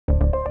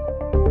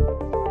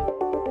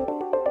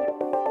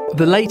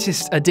The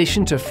latest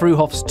addition to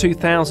Fruehauf's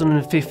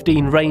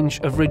 2015 range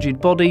of rigid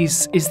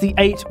bodies is the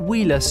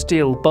 8-wheeler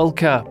steel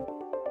bulker.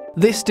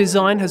 This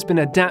design has been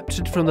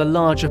adapted from the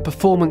larger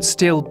performance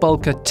steel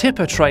bulker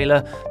tipper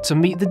trailer to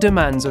meet the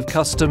demands of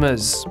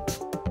customers.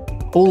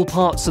 All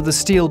parts of the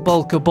steel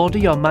bulker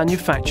body are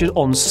manufactured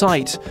on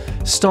site,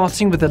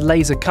 starting with the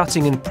laser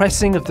cutting and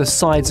pressing of the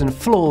sides and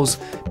floors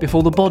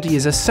before the body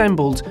is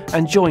assembled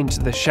and joined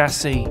to the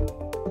chassis.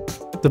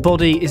 The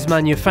body is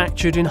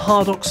manufactured in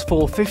Hardox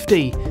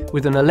 450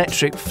 with an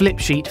electric flip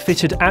sheet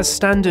fitted as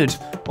standard,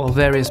 while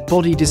various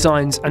body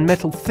designs and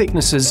metal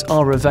thicknesses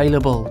are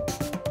available.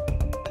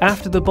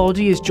 After the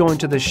body is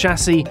joined to the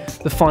chassis,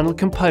 the final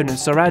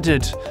components are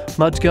added: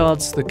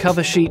 mudguards, the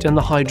cover sheet and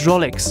the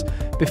hydraulics,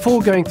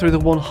 before going through the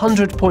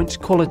 100-point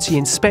quality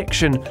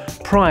inspection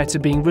prior to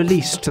being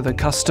released to the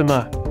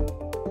customer.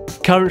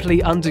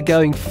 Currently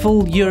undergoing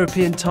full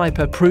European type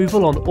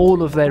approval on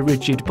all of their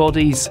rigid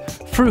bodies,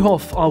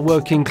 Fruehauf are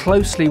working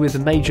closely with the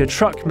major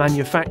truck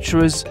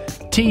manufacturers,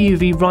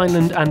 TÜV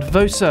Rheinland and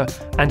Vosa,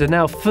 and are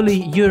now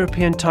fully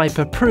European type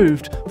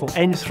approved for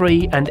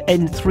N3 and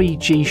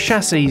N3G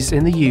chassis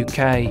in the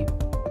UK.